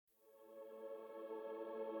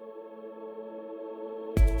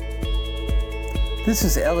This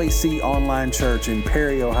is LEC Online Church in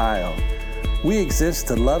Perry, Ohio. We exist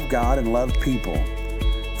to love God and love people.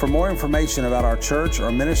 For more information about our church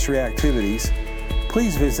or ministry activities,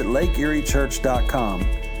 please visit lakeeriechurch.com.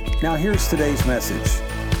 Now here's today's message.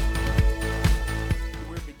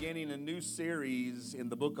 We're beginning a new series in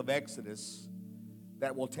the book of Exodus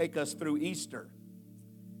that will take us through Easter.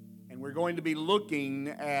 And we're going to be looking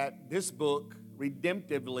at this book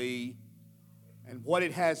redemptively and what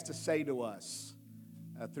it has to say to us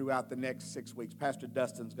throughout the next 6 weeks. Pastor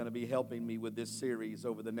Dustin's going to be helping me with this series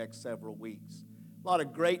over the next several weeks. A lot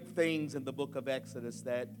of great things in the book of Exodus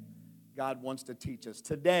that God wants to teach us.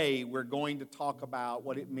 Today, we're going to talk about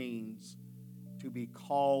what it means to be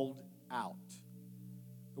called out.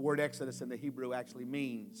 The word Exodus in the Hebrew actually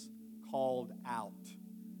means called out.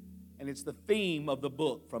 And it's the theme of the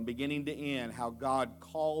book from beginning to end, how God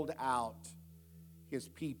called out his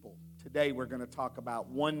people. Today, we're going to talk about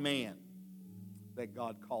one man that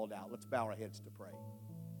God called out. Let's bow our heads to pray.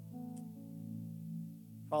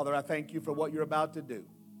 Father, I thank you for what you're about to do.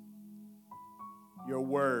 Your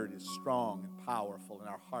word is strong and powerful in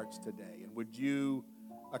our hearts today. And would you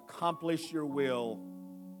accomplish your will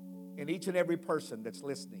in each and every person that's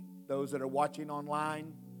listening, those that are watching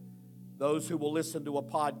online, those who will listen to a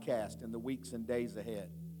podcast in the weeks and days ahead,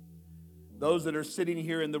 those that are sitting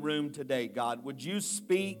here in the room today, God, would you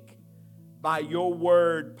speak by your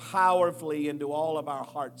word powerfully into all of our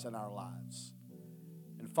hearts and our lives.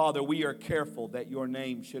 And Father, we are careful that your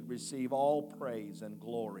name should receive all praise and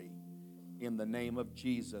glory. In the name of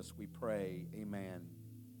Jesus we pray, amen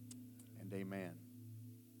and amen.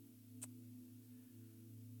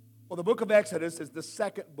 Well, the book of Exodus is the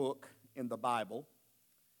second book in the Bible.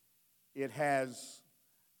 It has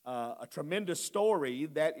a tremendous story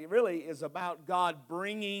that really is about God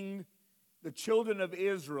bringing the children of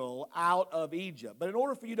Israel out of Egypt. But in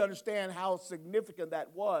order for you to understand how significant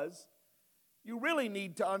that was, you really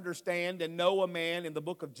need to understand and know a man in the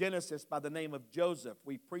book of Genesis by the name of Joseph.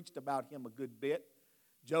 We preached about him a good bit.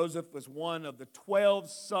 Joseph was one of the 12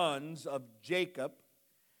 sons of Jacob,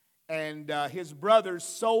 and his brothers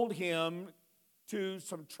sold him to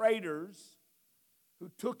some traders who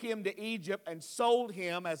took him to Egypt and sold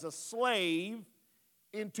him as a slave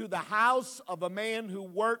into the house of a man who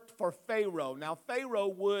worked for Pharaoh. Now, Pharaoh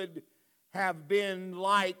would have been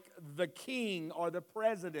like the king or the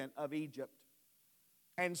president of Egypt.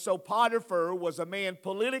 And so Potiphar was a man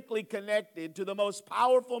politically connected to the most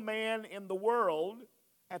powerful man in the world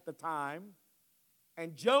at the time.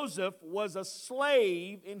 And Joseph was a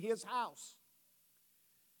slave in his house.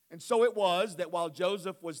 And so it was that while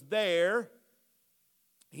Joseph was there,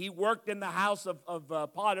 he worked in the house of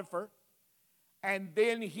Potiphar. And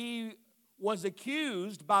then he was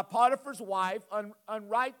accused by Potiphar's wife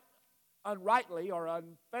unrightly or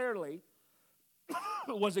unfairly,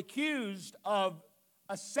 was accused of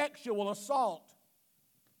a sexual assault,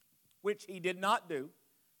 which he did not do.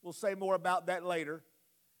 We'll say more about that later.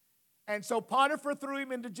 And so Potiphar threw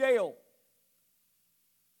him into jail.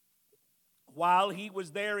 While he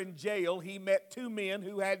was there in jail, he met two men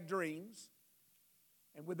who had dreams.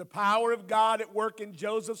 And with the power of God at work in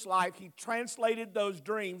Joseph's life, he translated those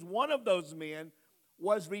dreams. One of those men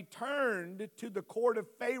was returned to the court of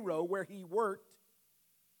Pharaoh where he worked.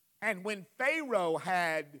 And when Pharaoh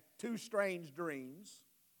had two strange dreams,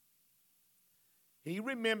 he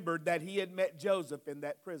remembered that he had met Joseph in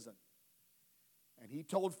that prison. And he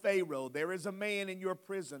told Pharaoh, "There is a man in your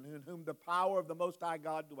prison in whom the power of the Most High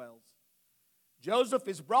God dwells." Joseph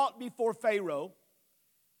is brought before Pharaoh.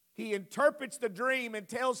 He interprets the dream and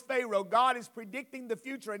tells Pharaoh, God is predicting the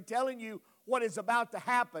future and telling you what is about to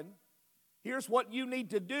happen. Here's what you need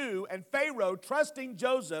to do. And Pharaoh, trusting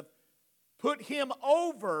Joseph, put him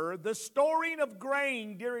over the storing of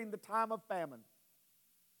grain during the time of famine.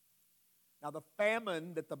 Now, the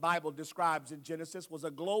famine that the Bible describes in Genesis was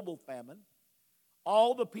a global famine.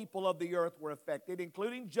 All the people of the earth were affected,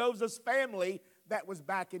 including Joseph's family that was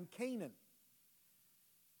back in Canaan.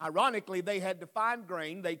 Ironically, they had to find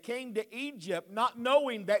grain. They came to Egypt not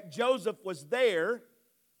knowing that Joseph was there.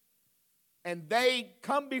 And they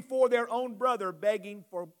come before their own brother begging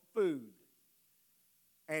for food.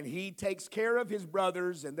 And he takes care of his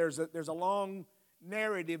brothers, and there's a long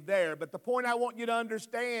narrative there. But the point I want you to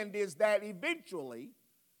understand is that eventually,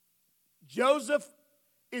 Joseph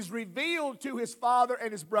is revealed to his father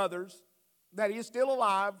and his brothers that he is still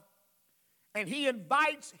alive. And he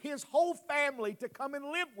invites his whole family to come and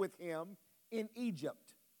live with him in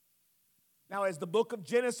Egypt. Now, as the book of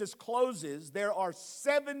Genesis closes, there are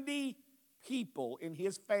 70 people in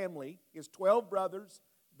his family, his 12 brothers,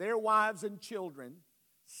 their wives and children,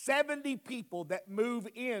 70 people that move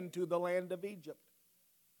into the land of Egypt.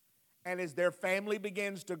 And as their family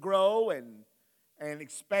begins to grow and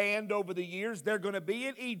expand over the years, they're going to be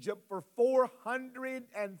in Egypt for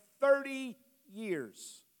 430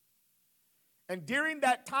 years. And during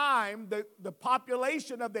that time, the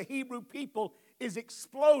population of the Hebrew people is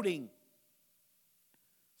exploding.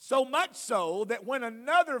 So much so that when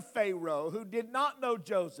another Pharaoh who did not know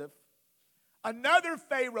Joseph, another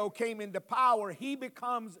Pharaoh came into power, he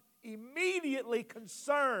becomes immediately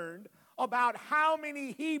concerned about how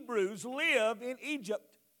many Hebrews live in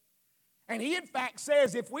Egypt. And he in fact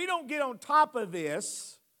says, if we don't get on top of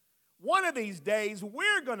this, one of these days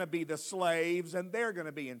we're going to be the slaves and they're going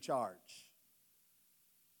to be in charge.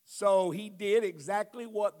 So he did exactly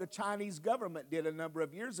what the Chinese government did a number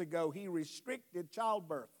of years ago. He restricted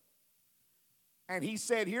childbirth. And he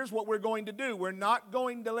said, here's what we're going to do. We're not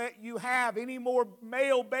going to let you have any more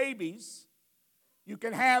male babies. You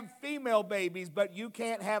can have female babies, but you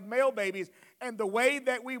can't have male babies. And the way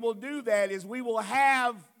that we will do that is we will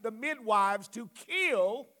have the midwives to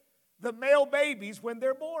kill the male babies when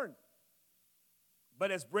they're born.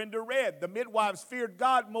 But as Brenda read, the midwives feared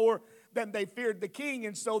God more than they feared the king,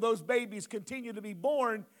 and so those babies continue to be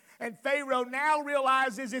born. And Pharaoh now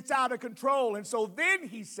realizes it's out of control. And so then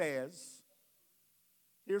he says,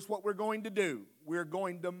 here's what we're going to do. We're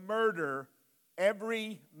going to murder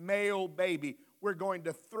every male baby. We're going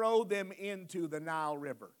to throw them into the Nile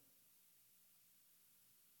River.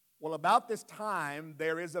 Well, about this time,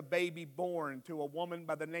 there is a baby born to a woman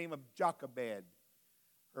by the name of Jochebed.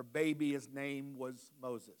 Her baby's name was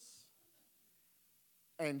Moses.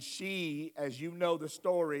 And she, as you know the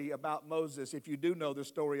story about Moses, if you do know the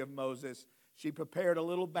story of Moses, she prepared a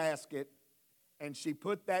little basket, and she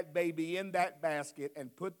put that baby in that basket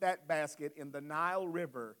and put that basket in the Nile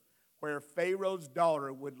River, where Pharaoh's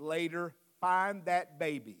daughter would later find that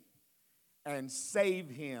baby and save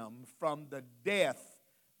him from the death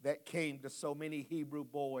that came to so many Hebrew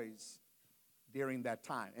boys during that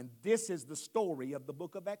time. And this is the story of the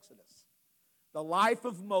book of Exodus. The life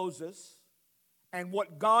of Moses and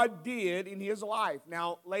what God did in his life.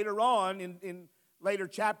 Now, later on, in later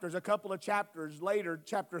chapters, a couple of chapters later,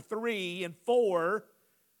 chapter 3 and 4,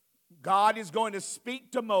 God is going to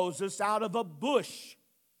speak to Moses out of a bush.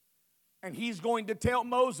 And he's going to tell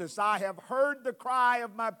Moses, I have heard the cry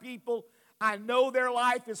of my people. I know their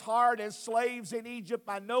life is hard as slaves in Egypt.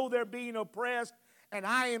 I know they're being oppressed. And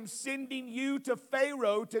I am sending you to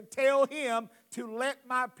Pharaoh to tell him to let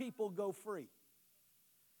my people go free.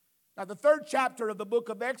 Now, the third chapter of the book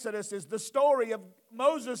of Exodus is the story of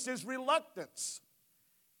Moses' reluctance.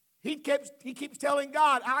 He keeps telling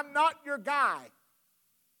God, I'm not your guy.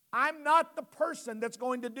 I'm not the person that's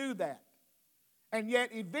going to do that. And yet,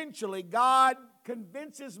 eventually, God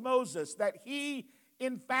convinces Moses that he,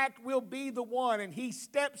 in fact, will be the one. And he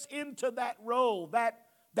steps into that role,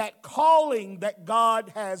 that calling that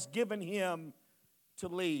God has given him to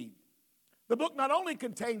lead. The book not only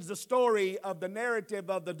contains the story of the narrative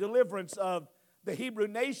of the deliverance of the Hebrew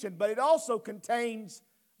nation, but it also contains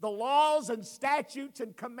the laws and statutes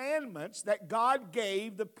and commandments that God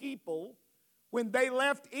gave the people when they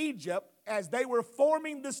left Egypt. As they were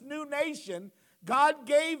forming this new nation, God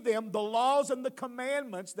gave them the laws and the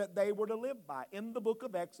commandments that they were to live by. In the book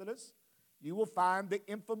of Exodus, you will find the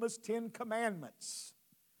infamous 10 Commandments.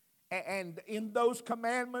 And in those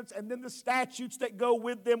commandments and then the statutes that go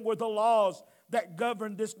with them were the laws that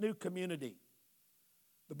govern this new community.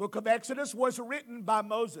 The book of Exodus was written by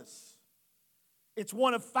Moses. It's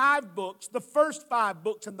one of 5 books, the first 5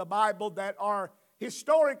 books in the Bible that are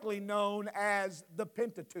historically known as the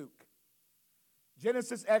Pentateuch.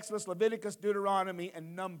 Genesis, Exodus, Leviticus, Deuteronomy,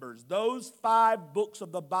 and Numbers. Those 5 books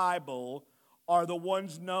of the Bible are the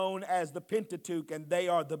ones known as the Pentateuch, and they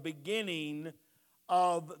are the beginning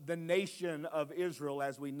of the nation of Israel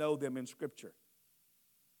as we know them in Scripture.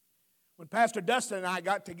 When Pastor Dustin and I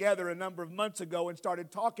got together a number of months ago and started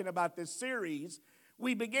talking about this series,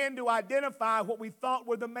 we began to identify what we thought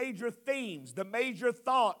were the major themes, the major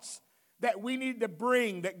thoughts that we needed to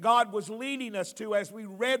bring, that God was leading us to as we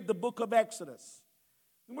read the book of Exodus.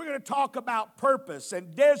 And we're going to talk about purpose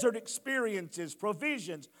and desert experiences,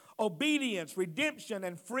 provisions, obedience, redemption,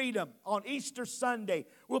 and freedom. On Easter Sunday,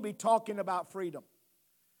 we'll be talking about freedom.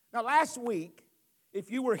 Now, last week,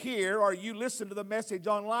 if you were here or you listened to the message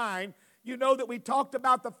online, you know that we talked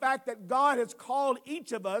about the fact that God has called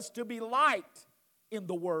each of us to be light in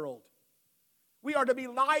the world. We are to be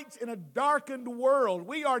lights in a darkened world.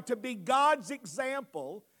 We are to be God's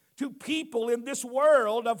example to people in this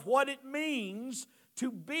world of what it means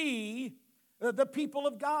to be the people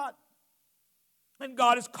of God. And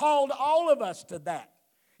God has called all of us to that.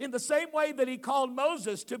 In the same way that he called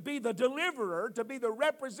Moses to be the deliverer, to be the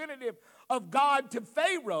representative of God to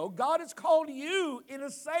Pharaoh, God has called you in the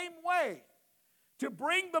same way to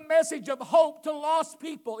bring the message of hope to lost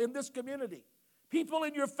people in this community, people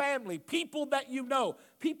in your family, people that you know,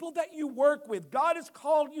 people that you work with. God has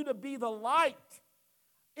called you to be the light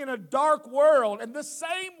in a dark world in the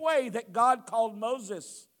same way that God called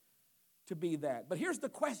Moses to be that. But here's the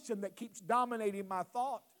question that keeps dominating my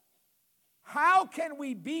thought. How can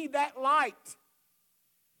we be that light?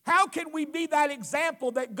 How can we be that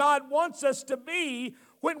example that God wants us to be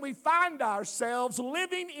when we find ourselves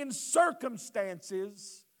living in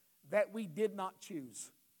circumstances that we did not choose?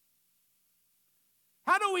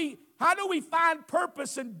 How do we find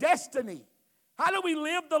purpose and destiny? How do we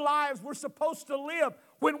live the lives we're supposed to live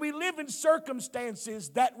when we live in circumstances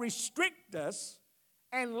that restrict us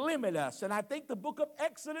and limit us? And I think the book of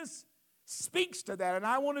Exodus speaks to that, and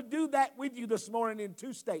I want to do that with you this morning in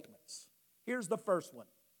two statements. Here's the first one.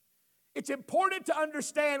 It's important to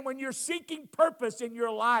understand when you're seeking purpose in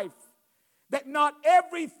your life that not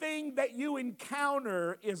everything that you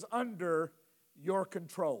encounter is under your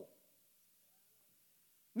control.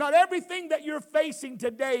 Not everything that you're facing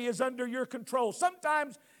today is under your control.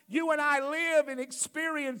 Sometimes you and I live in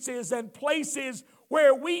experiences and places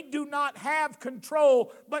where we do not have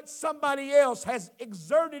control, but somebody else has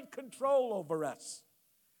exerted control over us.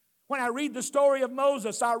 When I read the story of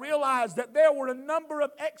Moses, I realize that there were a number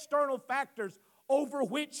of external factors over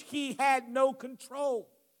which he had no control.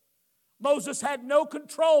 Moses had no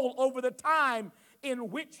control over the time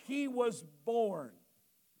in which he was born.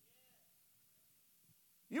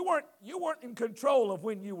 You weren't in control of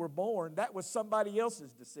when you were born. That was somebody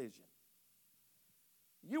else's decision.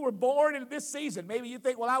 You were born in this season. Maybe you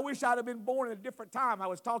think, well, I wish I'd have been born at a different time. I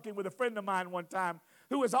was talking with a friend of mine one time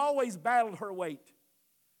who has always battled her weight.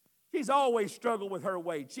 She's always struggled with her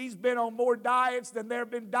weight. She's been on more diets than there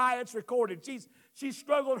have been diets recorded. She's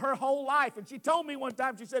struggled her whole life. And she told me one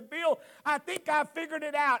time, she said, Bill, I think I figured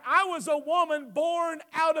it out. I was a woman born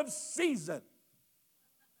out of season.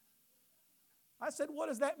 I said, what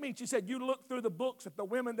does that mean? She said, you look through the books at the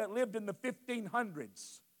women that lived in the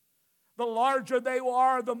 1500s. The larger they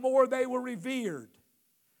are, the more they were revered.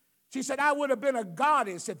 She said, I would have been a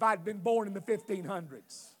goddess if I'd been born in the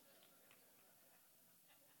 1500s.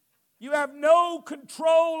 You have no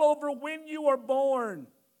control over when you are born.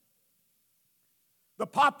 The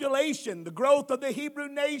population, the growth of the Hebrew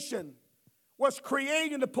nation was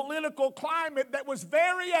creating a political climate that was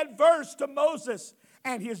very adverse to Moses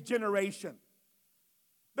and his generation.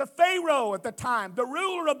 The Pharaoh at the time, the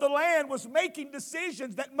ruler of the land, was making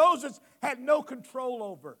decisions that Moses had no control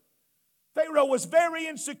over. Pharaoh was very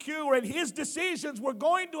insecure, and his decisions were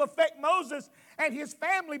going to affect Moses and his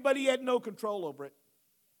family, but he had no control over it.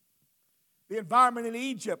 The environment in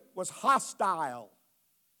Egypt was hostile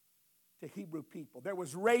to Hebrew people. There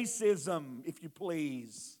was racism, if you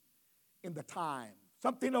please, in the time,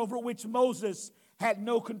 something over which Moses had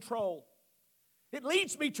no control. It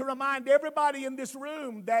leads me to remind everybody in this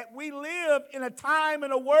room that we live in a time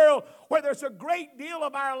and a world where there's a great deal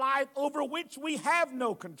of our life over which we have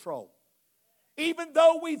no control. Even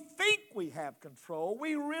though we think we have control,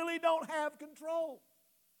 we really don't have control.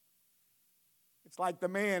 It's like the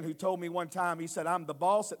man who told me one time, he said, I'm the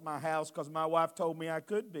boss at my house because my wife told me I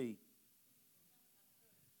could be.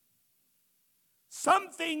 Some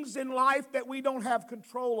things in life that we don't have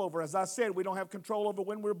control over. As I said, we don't have control over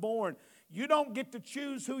when we're born. You don't get to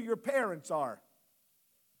choose who your parents are.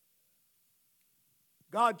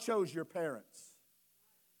 God chose your parents.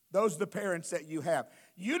 Those are the parents that you have.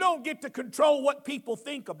 You don't get to control what people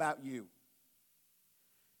think about you.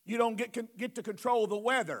 You don't get to control the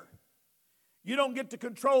weather. You don't get to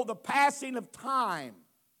control the passing of time.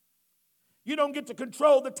 You don't get to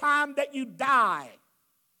control the time that you die.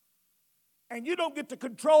 And you don't get to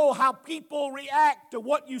control how people react to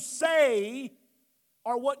what you say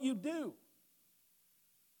or what you do.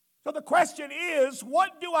 So the question is,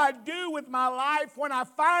 what do I do with my life when I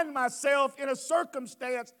find myself in a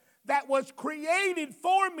circumstance that was created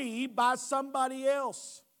for me by somebody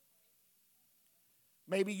else?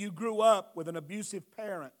 Maybe you grew up with an abusive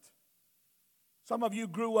parent. Some of you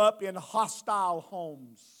grew up in hostile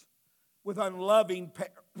homes with unloving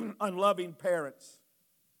parents.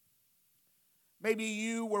 Maybe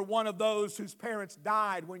you were one of those whose parents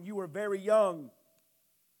died when you were very young.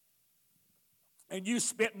 And you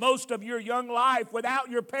spent most of your young life without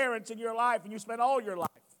your parents in your life, and you spent all your life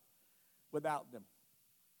without them.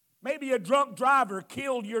 Maybe a drunk driver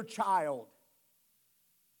killed your child,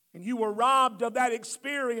 and you were robbed of that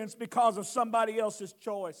experience because of somebody else's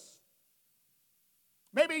choice.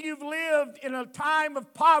 Maybe you've lived lived in a time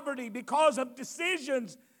of poverty because of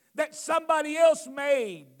decisions that somebody else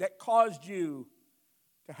made that caused you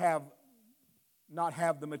to not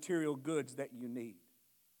have the material goods that you need.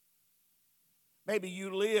 Maybe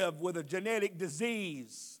you live with a genetic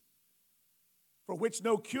disease for which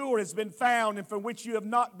no cure has been found and for which you have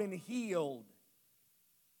not been healed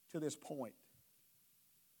to this point.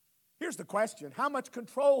 Here's the question: how much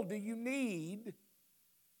control do you need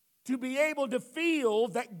to be able to feel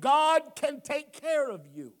that God can take care of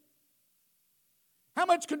you? How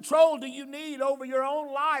much control do you need over your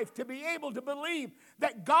own life to be able to believe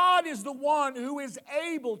that God is the one who is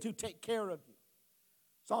able to take care of you?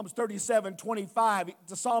 Psalms 37:25,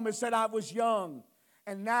 the psalmist said, I was young,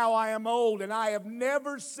 and now I am old, and I have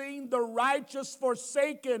never seen the righteous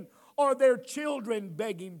forsaken or their children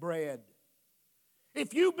begging bread.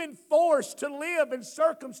 If you've been forced to live in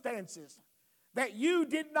circumstances that you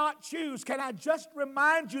did not choose, can I just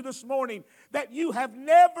remind you this morning that you have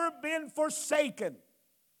never been forsaken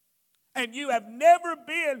and you have never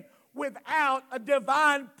been without a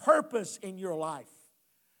divine purpose in your life.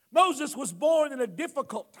 Moses was born in a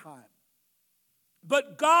difficult time,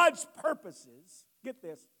 but God's purposes, get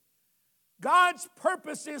this, God's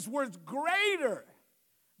purposes were greater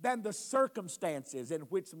than the circumstances in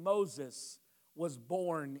which Moses was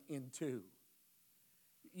born into.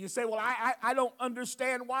 You say, well, I don't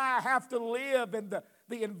understand why I have to live in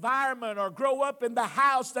the environment or grow up in the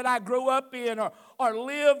house that I grew up in or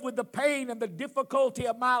live with the pain and the difficulty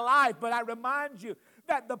of my life. But I remind you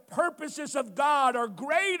that the purposes of God are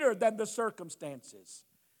greater than the circumstances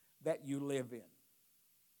that you live in.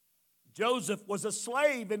 Joseph was a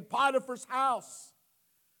slave in Potiphar's house.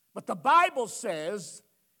 But the Bible says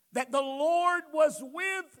that the Lord was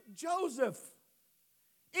with Joseph.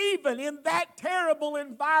 Even in that terrible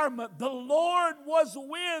environment, the Lord was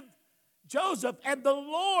with Joseph, and the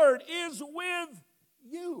Lord is with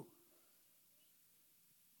you.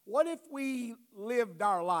 What if we lived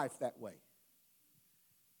our life that way?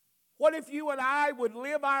 What if you and I would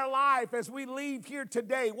live our life as we leave here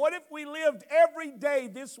today? What if we lived every day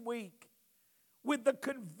this week with the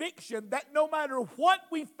conviction that no matter what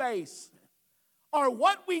we face or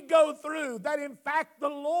what we go through, that in fact the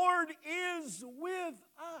Lord is with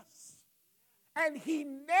us. And He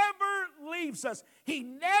never leaves us. He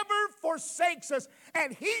never forsakes us.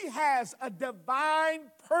 And He has a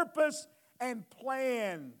divine purpose and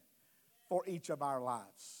plan for each of our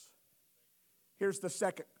lives. Here's the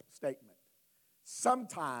second statement.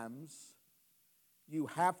 Sometimes you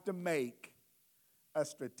have to make a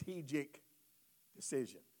strategic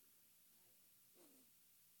decision.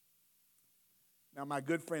 Now, my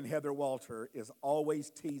good friend Heather Walter is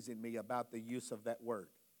always teasing me about the use of that word,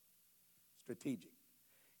 strategic.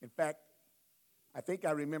 In fact, I think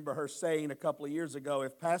I remember her saying a couple of years ago,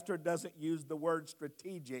 if Pastor doesn't use the word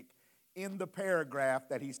strategic in the paragraph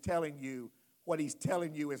that he's telling you, what he's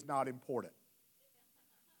telling you is not important.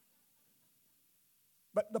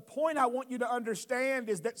 But the point I want you to understand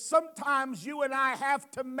is that sometimes you and I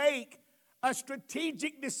have to make a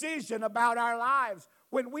strategic decision about our lives.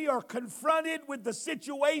 When we are confronted with the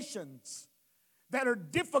situations that are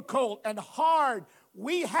difficult and hard,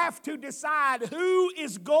 we have to decide who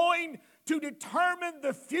is going to determine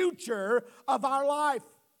the future of our life.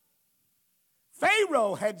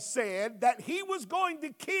 Pharaoh had said that he was going to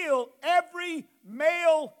kill every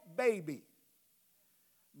male baby.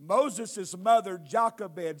 Moses' mother,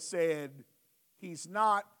 Jochebed, said, he's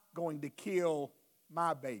not going to kill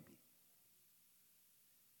my baby.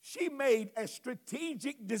 She made a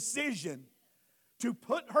strategic decision to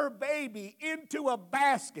put her baby into a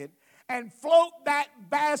basket and float that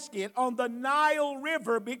basket on the Nile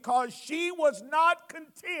River because she was not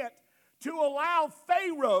content to allow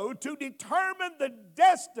Pharaoh to determine the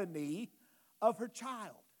destiny of her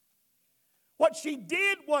child. What she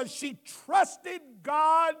did was she trusted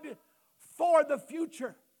God for the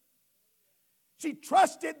future. She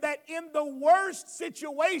trusted that in the worst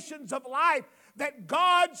situations of life, that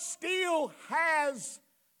God still has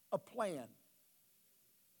a plan.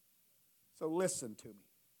 So listen to me.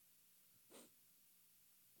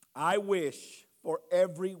 I wish for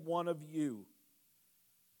every one of you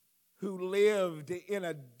who lived in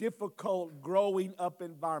a difficult growing up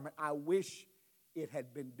environment, I wish it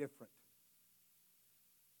had been different.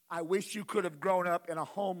 I wish you could have grown up in a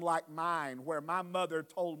home like mine where my mother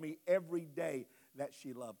told me every day that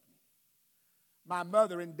she loved me. My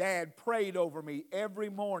mother and dad prayed over me every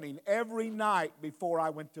morning, every night before I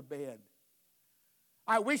went to bed.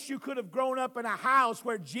 I wish you could have grown up in a house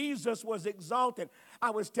where Jesus was exalted. I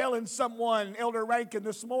was telling someone, Elder Rankin,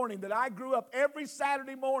 this morning, that I grew up every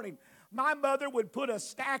Saturday morning My mother would put a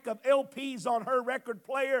stack of LPs on her record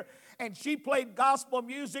player, and she played gospel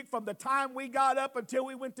music from the time we got up until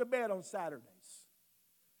we went to bed on Saturdays.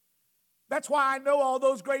 That's why I know all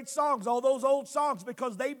those great songs, all those old songs,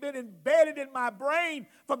 because they've been embedded in my brain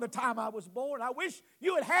from the time I was born. I wish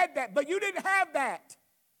you had had that, but you didn't have that.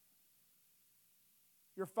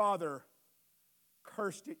 Your father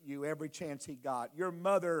cursed at you every chance he got. Your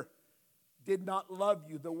mother did not love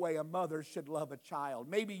you the way a mother should love a child.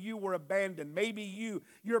 Maybe you were abandoned. Maybe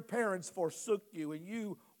your parents forsook you and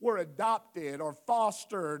you were adopted or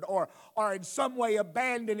fostered or in some way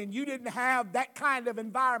abandoned, and you didn't have that kind of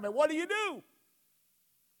environment. What do?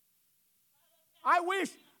 I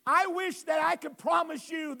wish that I could promise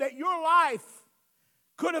you that your life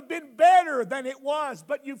could have been better than it was,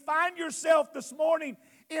 but you find yourself this morning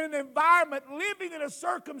in an environment, living in a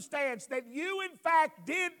circumstance that you, in fact,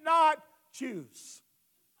 did not choose.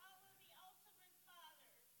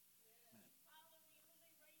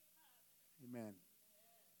 Amen.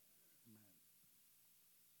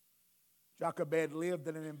 Jochebed lived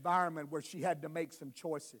in an environment where she had to make some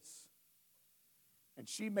choices. And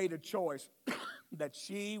she made a choice that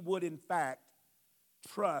she would, in fact,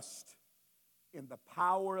 trust in the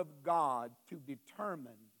power of God to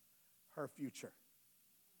determine her future.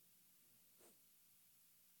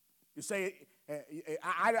 You say,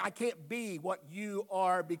 I can't be what you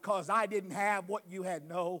are because I didn't have what you had.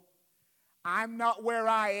 No, I'm not where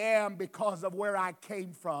I am because of where I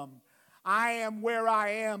came from. I am where I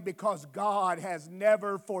am because God has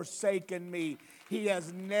never forsaken me. He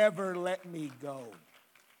has never let me go.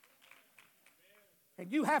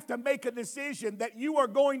 And you have to make a decision that you are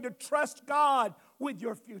going to trust God with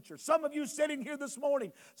your future. Some of you sitting here this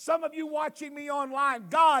morning, some of you watching me online,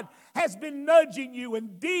 God has been nudging you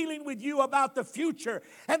and dealing with you about the future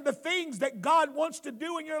and the things that God wants to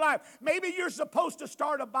do in your life. Maybe you're supposed to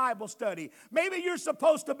start a Bible study. Maybe you're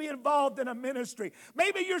supposed to be involved in a ministry.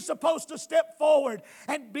 Maybe you're supposed to step forward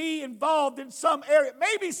and be involved in some area.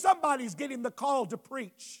 Maybe somebody's getting the call to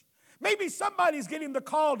preach. Maybe somebody's getting the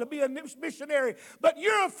call to be a missionary, but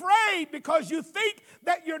you're afraid because you think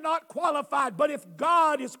that you're not qualified. But if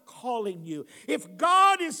God is calling you, if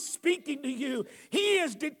God is speaking to you, He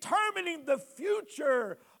is determining the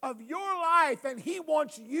future of your life, and He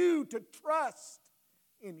wants you to trust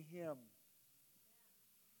in Him.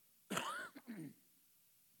 You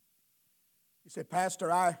say,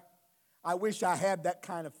 Pastor, I wish I had that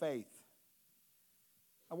kind of faith.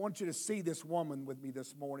 I want you to see this woman with me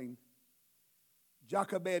this morning.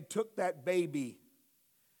 Jochebed took that baby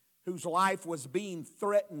whose life was being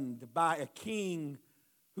threatened by a king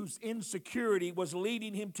whose insecurity was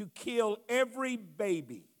leading him to kill every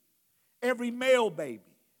baby, every male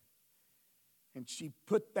baby. And she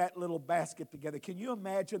put that little basket together. Can you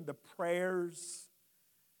imagine the prayers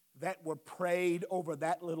that were prayed over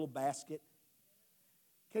that little basket?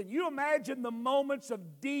 Can you imagine the moments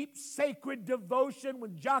of deep, sacred devotion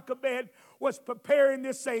when Jochebed was preparing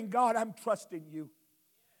this, saying, God, I'm trusting you.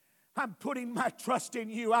 I'm putting my trust in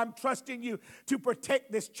you. I'm trusting you to protect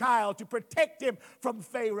this child, to protect him from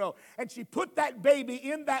Pharaoh. And she put that baby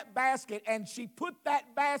in that basket, and she put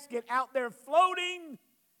that basket out there floating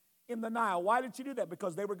in the Nile. Why did she do that?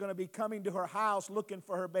 Because they were going to be coming to her house looking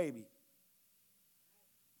for her baby.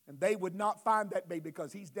 And they would not find that baby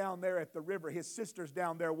because he's down there at the river. His sister's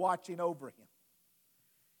down there watching over him.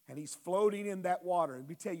 And he's floating in that water. And let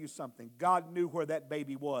me tell you something. God knew where that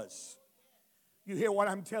baby was. You hear what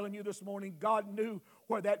I'm telling you this morning? God knew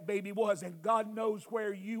where that baby was, and God knows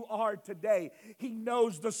where you are today. He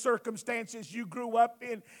knows the circumstances you grew up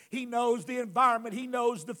in. He knows the environment. He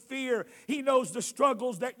knows the fear. He knows the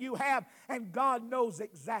struggles that you have, and God knows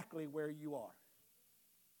exactly where you are.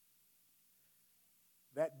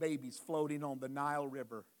 That baby's floating on the Nile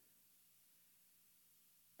River,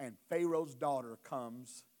 and Pharaoh's daughter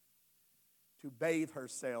comes to bathe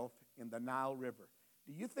herself in the Nile River.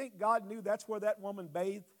 Do you think God knew that's where that woman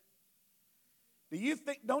bathed?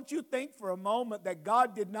 Don't you think for a moment that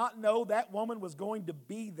God did not know that woman was going to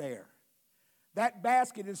be there? That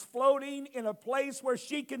basket is floating in a place where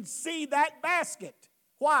she can see that basket.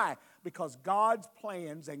 Why? Because God's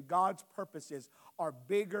plans and God's purposes are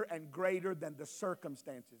bigger and greater than the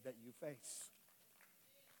circumstances that you face.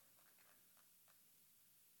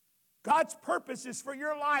 God's purposes for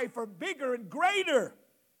your life are bigger and greater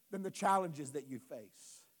than the challenges that you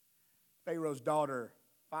face. Pharaoh's daughter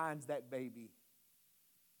finds that baby,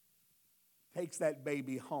 takes that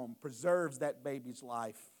baby home, preserves that baby's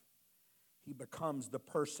life. He becomes the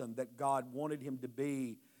person that God wanted him to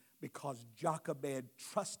be because Jochebed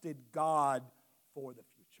trusted God for the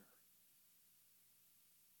future.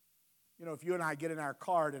 You know, if you and I get in our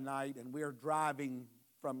car tonight and we're driving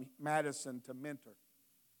from Madison to Mentor,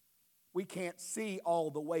 we can't see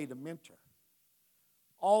all the way to Mentor.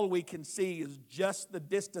 All we can see is just the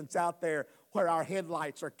distance out there where our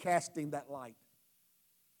headlights are casting that light.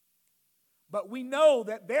 But we know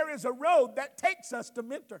that there is a road that takes us to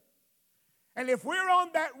Mentor. And if we're on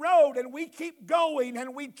that road and we keep going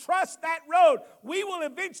and we trust that road, we will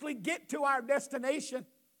eventually get to our destination.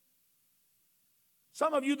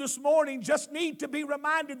 Some of you this morning just need to be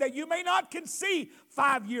reminded that you may not can see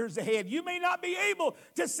 5 years ahead. You may not be able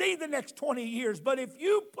to see the next 20 years. But if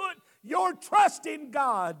you put your trust in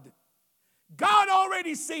God, God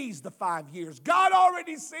already sees the 5 years. God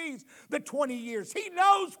already sees the 20 years. He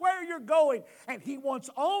knows where you're going. And He wants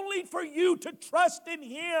only for you to trust in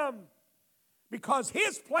Him. Because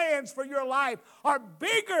His plans for your life are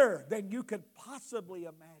bigger than you could possibly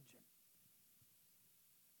imagine.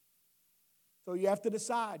 So you have to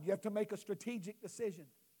decide. You have to make a strategic decision.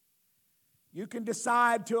 You can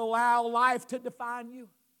decide to allow life to define you.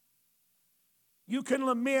 You can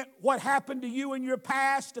lament what happened to you in your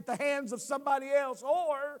past at the hands of somebody else,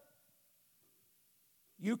 or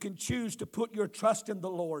you can choose to put your trust in the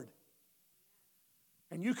Lord.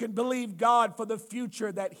 And you can believe God for the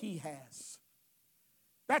future that He has.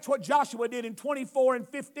 That's what Joshua did in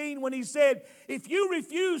 24:15 when he said, if you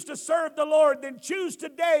refuse to serve the Lord, then choose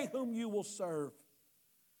today whom you will serve.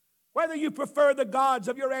 Whether you prefer the gods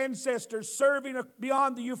of your ancestors serving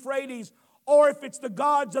beyond the Euphrates, or if it's the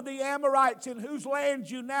gods of the Amorites in whose land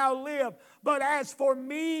you now live. But as for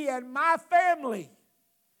me and my family,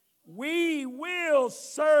 we will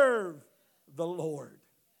serve the Lord.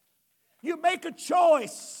 You make a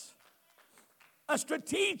choice, a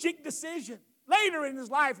strategic decision. Later in his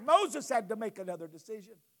life, Moses had to make another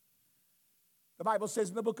decision. The Bible says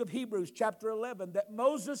in the book of Hebrews, chapter 11, that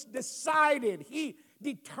Moses decided, he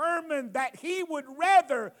determined that he would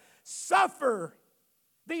rather suffer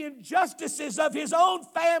the injustices of his own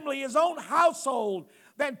family, his own household,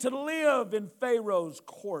 than to live in Pharaoh's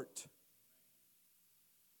court.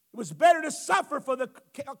 It was better to suffer for the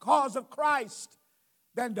cause of Christ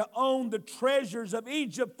than to own the treasures of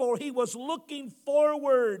Egypt, for he was looking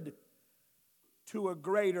forward to a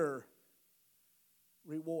greater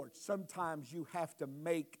reward. Sometimes you have to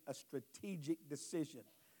make a strategic decision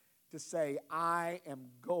to say, I am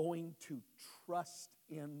going to trust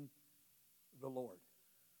in the Lord.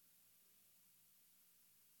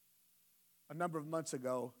 A number of months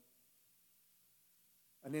ago,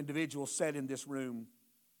 an individual sat in this room.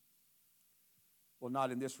 Well,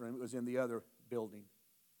 not in this room, it was in the other building,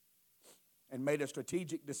 and made a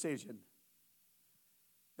strategic decision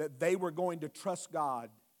that they were going to trust God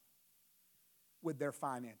with their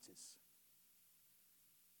finances.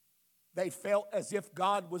 They felt as if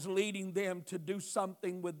God was leading them to do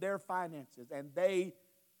something with their finances, and they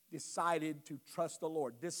decided to trust the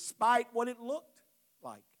Lord, despite what it looked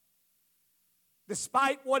like,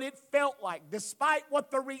 despite what it felt like, despite what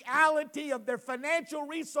the reality of their financial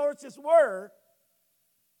resources were.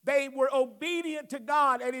 They were obedient to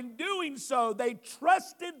God, and in doing so, they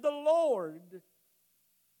trusted the Lord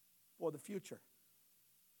for the future.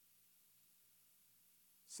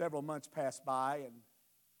 Several months passed by, and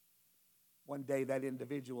one day that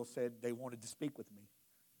individual said they wanted to speak with me.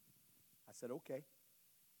 I said, okay.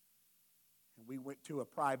 And we went to a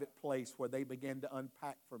private place where they began to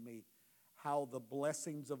unpack for me how the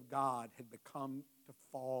blessings of God had become to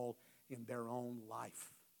fall in their own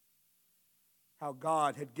life. How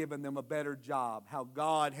God had given them a better job, how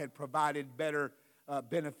God had provided better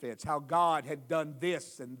benefits, how God had done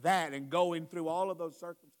this and that, and going through all of those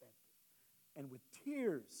circumstances. And with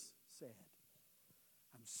tears said,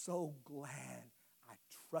 I'm so glad I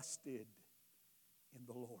trusted in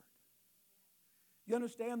the Lord. You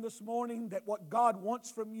understand this morning that what God wants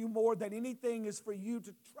from you more than anything is for you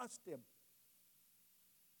to trust Him.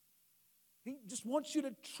 He just wants you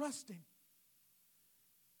to trust Him.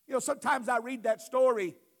 You know, sometimes I read that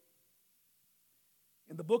story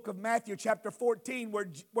in the book of Matthew chapter 14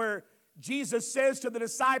 where Jesus says to the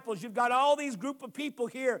disciples, you've got all these group of people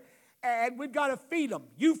here and we've got to feed them.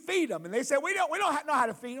 You feed them. And they say, we don't know how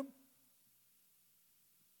to feed them.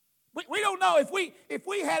 We don't know. If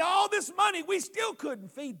we had all this money, we still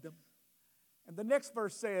couldn't feed them. And the next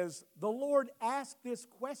verse says, the Lord asked this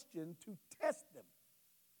question to test them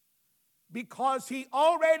because He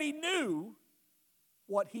already knew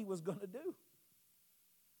what He was going to do.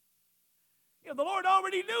 You know, the Lord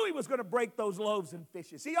already knew He was going to break those loaves and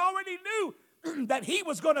fishes. He already knew that He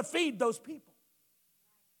was going to feed those people.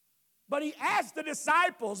 But He asked the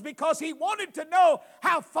disciples because He wanted to know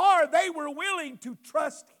how far they were willing to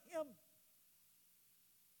trust Him.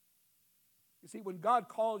 You see, when God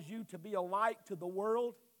calls you to be a light to the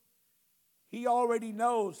world, He already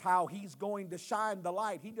knows how He's going to shine the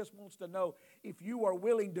light. He just wants to know if you are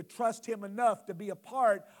willing to trust Him enough to be a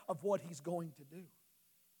part of what He's going to do.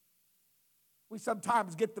 We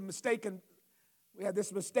sometimes get we have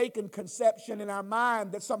this mistaken conception in our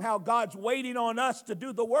mind that somehow God's waiting on us to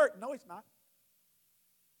do the work. No, He's not.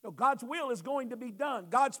 No, God's will is going to be done.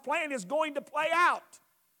 God's plan is going to play out.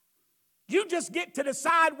 You just get to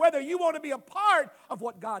decide whether you want to be a part of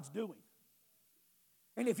what God's doing.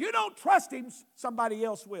 And if you don't trust Him, somebody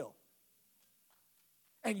else will.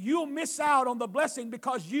 And you'll miss out on the blessing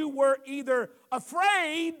because you were either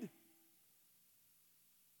afraid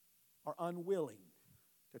or unwilling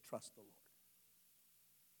to trust the Lord.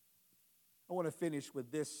 I want to finish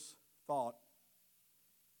with this thought.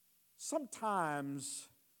 Sometimes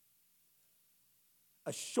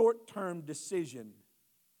a short-term decision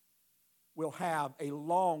will have a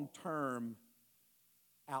long-term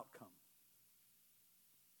outcome.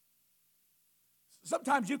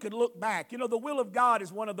 Sometimes you can look back. You know, the will of God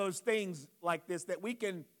is one of those things like this that we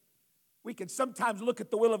can sometimes look at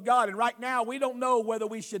the will of God, and right now we don't know whether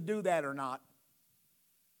we should do that or not.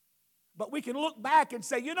 But we can look back and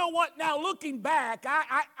say, you know what, now looking back,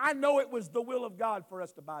 I know it was the will of God for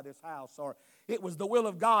us to buy this house, or it was the will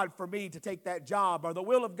of God for me to take that job, or the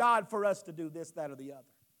will of God for us to do this, that, or the other.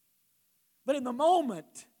 But in the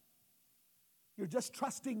moment, you're just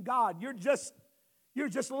trusting God. You're just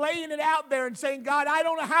laying it out there and saying, God, I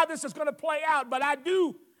don't know how this is going to play out, but I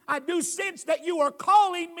do sense that you are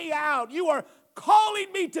calling me out. You are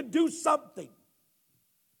calling me to do something.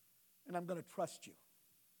 And I'm going to trust you.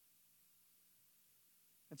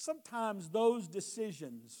 And sometimes those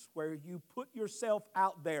decisions where you put yourself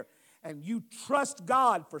out there and you trust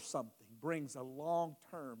God for something brings a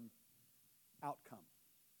long-term outcome.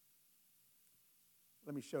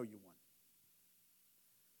 Let me show you one.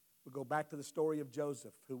 We'll go back to the story of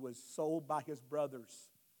Joseph, who was sold by his brothers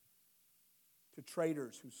to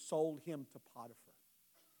traders who sold him to Potiphar.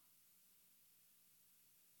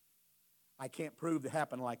 I can't prove it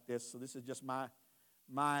happened like this, so this is just my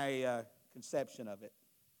conception of it.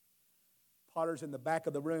 Potter's in the back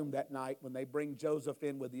of the room that night when they bring Joseph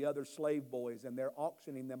in with the other slave boys, and they're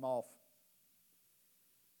auctioning them off.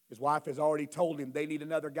 His wife has already told him they need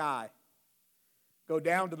another guy. Go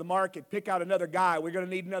down to the market, pick out another guy. We're going to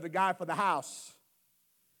need another guy for the house.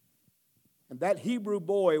 And that Hebrew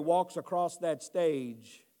boy walks across that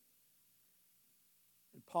stage,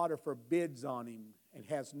 and Potiphar bids on him and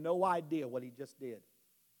has no idea what he just did.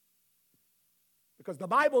 Because the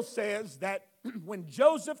Bible says that when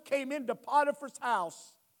Joseph came into Potiphar's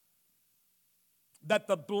house, that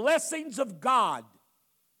the blessings of God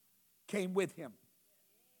came with him.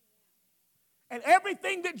 And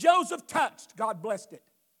everything that Joseph touched, God blessed it.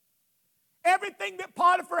 Everything that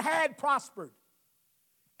Potiphar had prospered.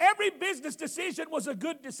 Every business decision was a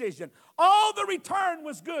good decision. All the return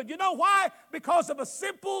was good. You know why? Because of a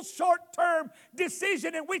simple, short-term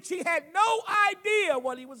decision in which he had no idea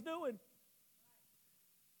what he was doing.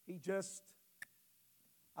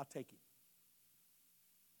 I'll take him.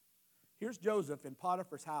 Here's Joseph in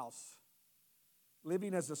Potiphar's house,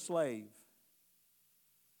 living as a slave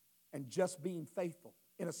and just being faithful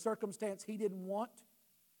in a circumstance he didn't want,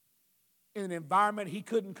 in an environment he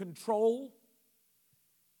couldn't control,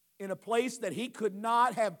 in a place that he could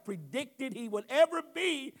not have predicted he would ever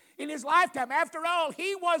be in his lifetime. After all,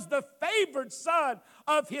 he was the favored son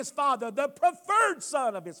of his father, the preferred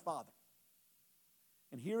son of his father.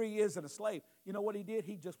 And here he is as a slave. You know what he did?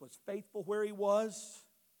 He just was faithful where he was.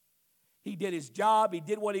 He did his job. He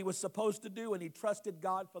did what he was supposed to do, and he trusted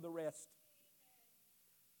God for the rest.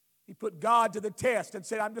 He put God to the test and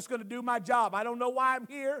said, I'm just going to do my job. I don't know why I'm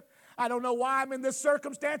here. I don't know why I'm in this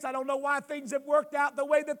circumstance. I don't know why things have worked out the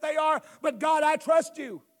way that they are. But God, I trust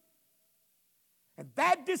you. And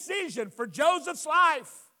that decision for Joseph's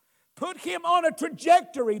life put him on a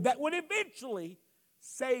trajectory that would eventually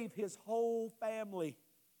save his whole family.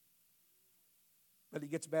 But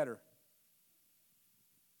it gets better.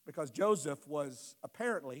 Because Joseph was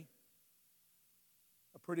apparently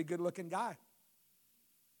a pretty good-looking guy.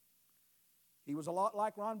 He was a lot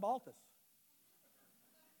like Ron Baltus.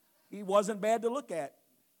 He wasn't bad to look at.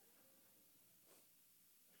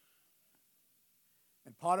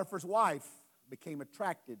 And Potiphar's wife became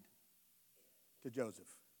attracted to Joseph.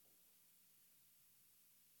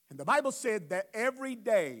 And the Bible said that every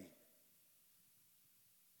day,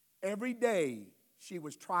 she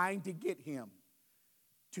was trying to get him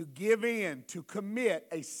to give in, to commit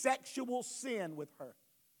a sexual sin with her.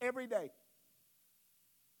 Every day.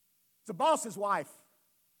 It's a boss's wife.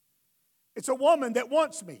 It's a woman that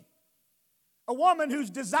wants me. a woman who's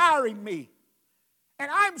desiring me. And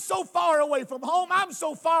I'm so far away from home. I'm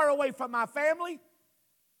so far away from my family.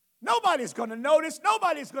 Nobody's going to notice.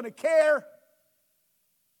 Nobody's going to care.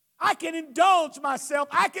 I can indulge myself.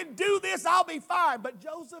 I can do this. I'll be fine. But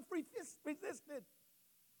Joseph resisted.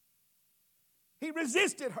 He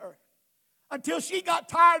resisted her until she got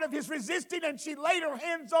tired of his resisting and she laid her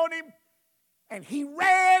hands on him and he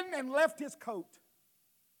ran and left his coat.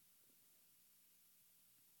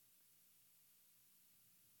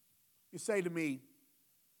 You say to me,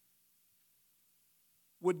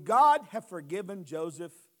 would God have forgiven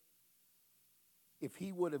Joseph if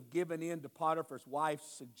he would have given in to Potiphar's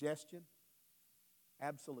wife's suggestion?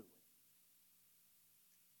 Absolutely.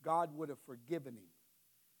 God would have forgiven him.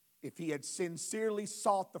 If he had sincerely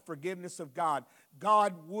sought the forgiveness of God,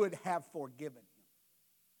 God would have forgiven him.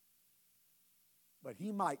 But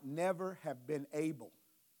he might never have been able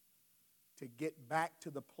to get back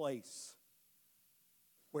to the place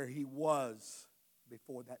where he was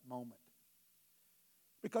before that moment.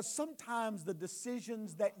 Because sometimes the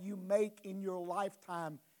decisions that you make in your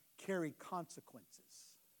lifetime carry consequences.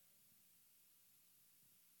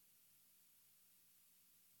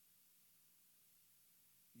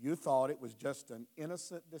 You thought it was just an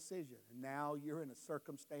innocent decision, and now you're in a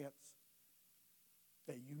circumstance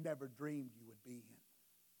that you never dreamed you would be in.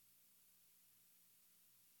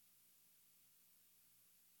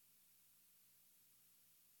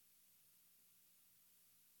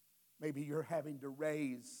 Maybe you're having to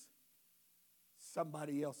raise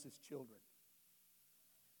somebody else's children.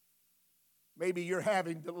 Maybe you're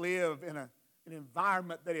having to live in an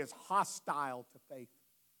environment that is hostile to faith.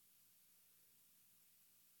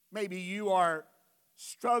 Maybe you are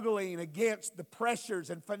struggling against the pressures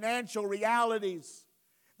and financial realities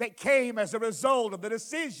that came as a result of the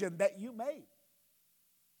decision that you made.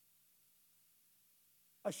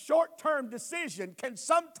 A short-term decision can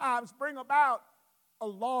sometimes bring about a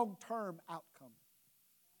long-term outcome.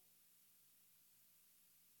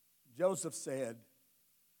 Joseph said,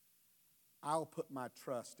 I'll put my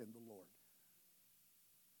trust in the Lord.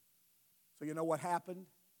 So you know what happened?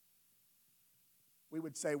 We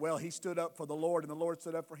would say, well, he stood up for the Lord and the Lord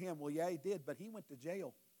stood up for him. Well, yeah, he did, but he went to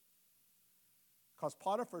jail. Because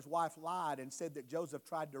Potiphar's wife lied and said that Joseph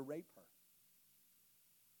tried to rape her.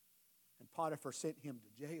 And Potiphar sent him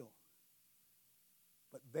to jail.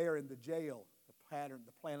 But there in the jail,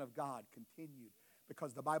 the plan of God continued.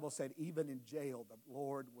 Because the Bible said even in jail, the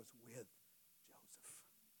Lord was with Joseph.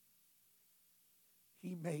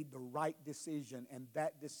 He made the right decision, and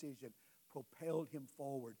that decision propelled him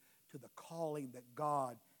forward to the calling that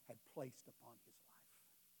God had placed upon his life.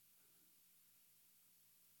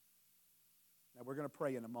 Now we're going to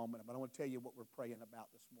pray in a moment, but I want to tell you what we're praying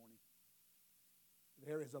about this morning.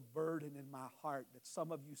 There is a burden in my heart that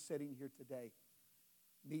some of you sitting here today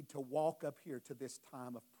need to walk up here to this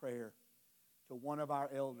time of prayer to one of our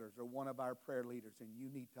elders or one of our prayer leaders, and you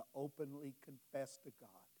need to openly confess to God,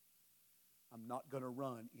 I'm not going to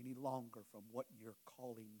run any longer from what you're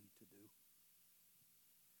calling me to do.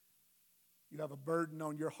 You have a burden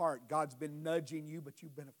on your heart. God's been nudging you, but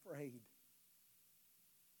you've been afraid.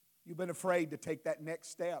 You've been afraid to take that next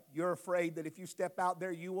step. You're afraid that if you step out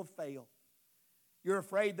there, you will fail. You're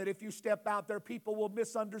afraid that if you step out there, people will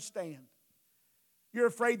misunderstand. You're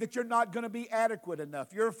afraid that you're not going to be adequate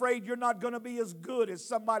enough. You're afraid you're not going to be as good as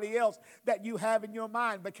somebody else that you have in your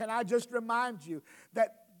mind. But can I just remind you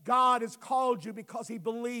that God has called you because He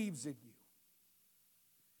believes in you.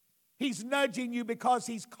 He's nudging you because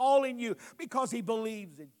He's calling you because He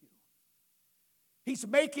believes in you. He's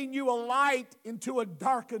making you a light into a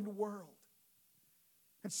darkened world.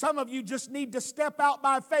 And some of you just need to step out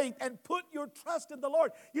by faith and put your trust in the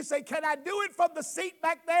Lord. You say, can I do it from the seat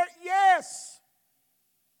back there? Yes.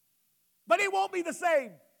 But it won't be the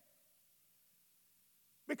same.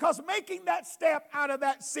 Because making that step out of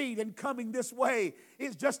that seat and coming this way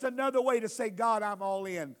is just another way to say, God, I'm all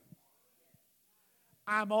in.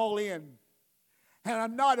 I'm all in. And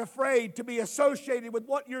I'm not afraid to be associated with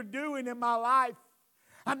what you're doing in my life.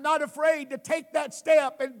 I'm not afraid to take that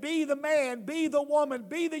step and be the man, be the woman,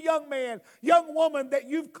 be the young man, young woman that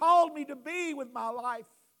you've called me to be with my life.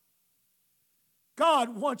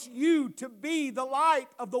 God wants you to be the light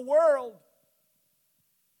of the world.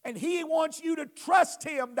 And He wants you to trust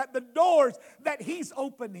Him that the doors that He's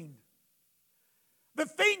opening, the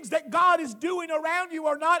things that God is doing around you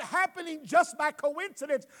are not happening just by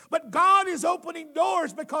coincidence, but God is opening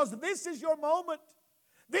doors because this is your moment.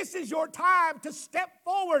 This is your time to step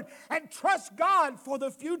forward and trust God for the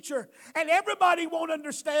future. And everybody won't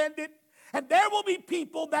understand it. And there will be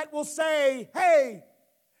people that will say, hey,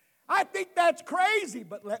 I think that's crazy,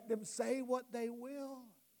 but let them say what they will.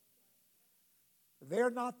 They're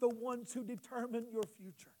not the ones who determine your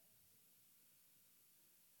future.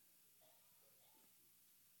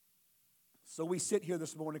 So we sit here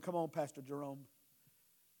this morning. Come on, Pastor Jerome.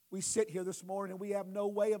 We sit here this morning and we have no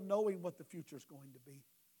way of knowing what the future is going to be.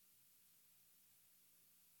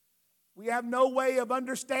 We have no way of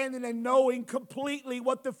understanding and knowing completely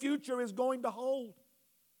what the future is going to hold.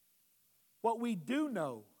 What we do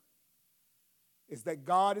know is that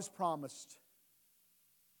God has promised,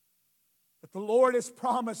 that the Lord has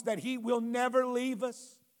promised that He will never leave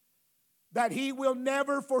us, that He will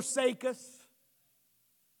never forsake us,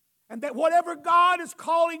 and that whatever God is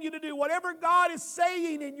calling you to do, whatever God is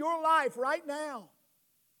saying in your life right now,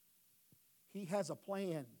 He has a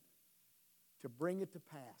plan to bring it to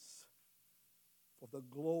pass for the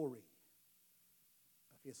glory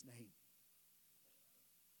of His name.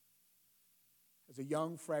 As a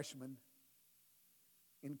young freshman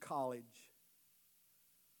in college,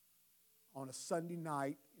 on a Sunday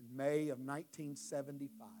night in May of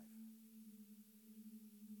 1975,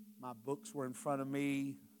 my books were in front of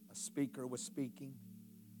me, a speaker was speaking.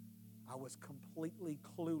 I was completely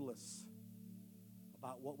clueless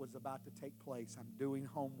about what was about to take place. I'm doing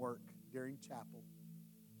homework during chapel.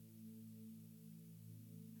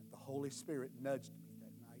 And the Holy Spirit nudged me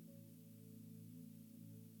that night.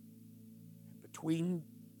 And between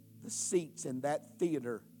the seats in that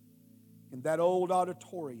theater, in that old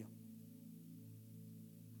auditorium,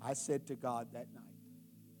 I said to God that night,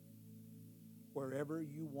 wherever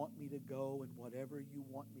you want me to go and whatever you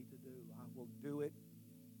want me to do, I will do it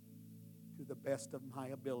to the best of my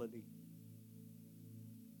ability.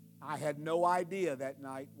 I had no idea that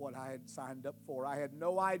night what I had signed up for. I had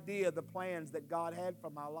no idea the plans that God had for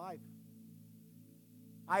my life.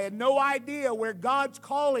 I had no idea where God's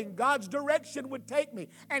calling, God's direction would take me.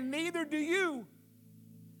 And neither do you.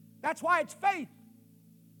 That's why it's faith.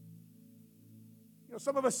 You know,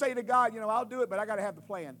 some of us say to God, I'll do it, but I got to have the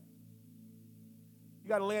plan. You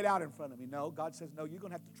got to lay it out in front of me. No, God says, no, you're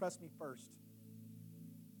going to have to trust me first.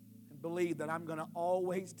 And believe that I'm going to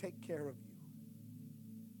always take care of you.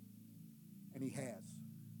 And He has.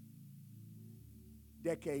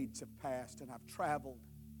 Decades have passed, and I've traveled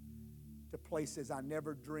to places I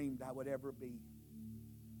never dreamed I would ever be.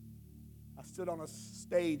 I stood on a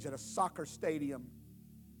stage at a soccer stadium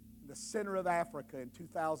in the center of Africa in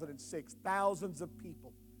 2006, thousands of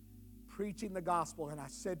people preaching the gospel, and I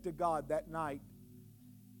said to God that night,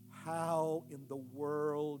 how in the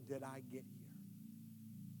world did I get here?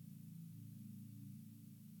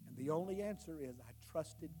 And the only answer is I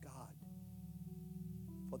trusted God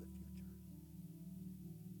for the future.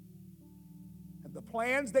 And the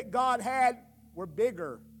plans that God had were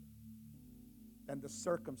bigger than the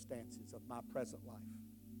circumstances of my present life.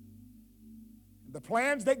 And the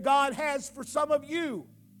plans that God has for some of you,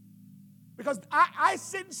 because I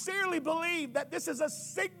sincerely believe that this is a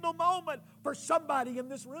signal moment for somebody in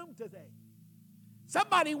this room today.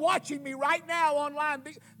 Somebody watching me right now online,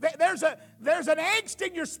 there's an angst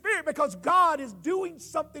in your spirit because God is doing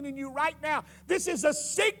something in you right now. This is a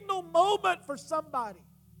signal moment for somebody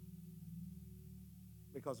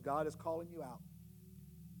because God is calling you out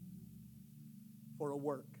for a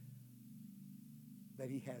work that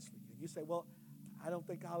He has for you. You say, well, I don't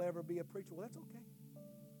think I'll ever be a preacher. Well, that's okay.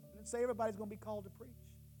 I didn't say everybody's going to be called to preach.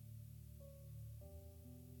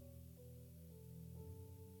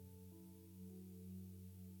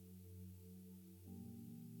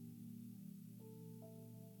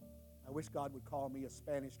 I wish God would call me a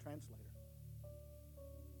Spanish translator.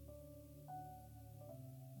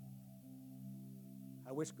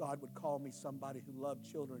 I wish God would call me somebody who loved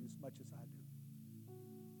children as much as I do.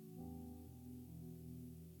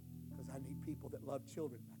 Because I need people that love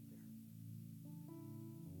children back there.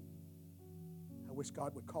 I wish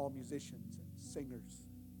God would call musicians and singers.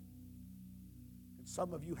 And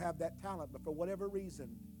some of you have that talent, but for whatever reason,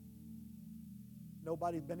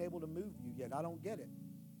 nobody's been able to move you yet. I don't get it.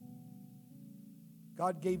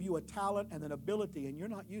 God gave you a talent and an ability, and you're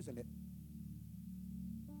not using it.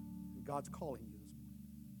 And God's calling you this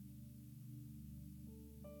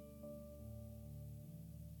morning.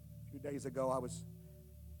 A few days ago, I was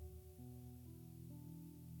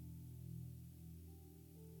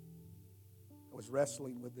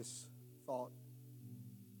wrestling with this thought.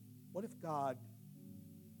 What if God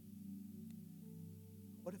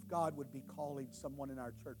would be calling someone in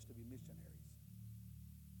our church to be missionaries?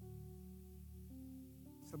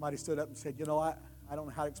 Somebody stood up and said, I don't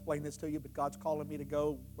know how to explain this to you, but God's calling me to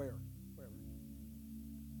go where? Wherever.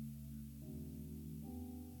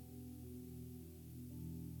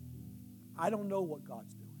 I don't know what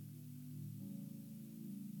God's doing.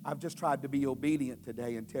 I've just tried to be obedient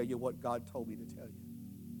today and tell you what God told me to tell you.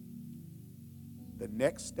 The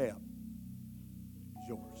next step is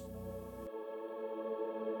yours.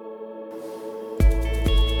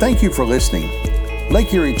 Thank you for listening.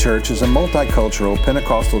 Lake Erie Church is a multicultural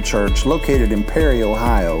Pentecostal church located in Perry,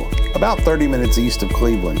 Ohio, about 30 minutes east of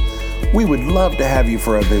Cleveland. We would love to have you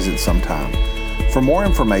for a visit sometime. For more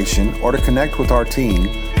information or to connect with our team,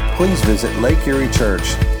 please visit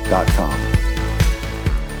lakeeriechurch.com.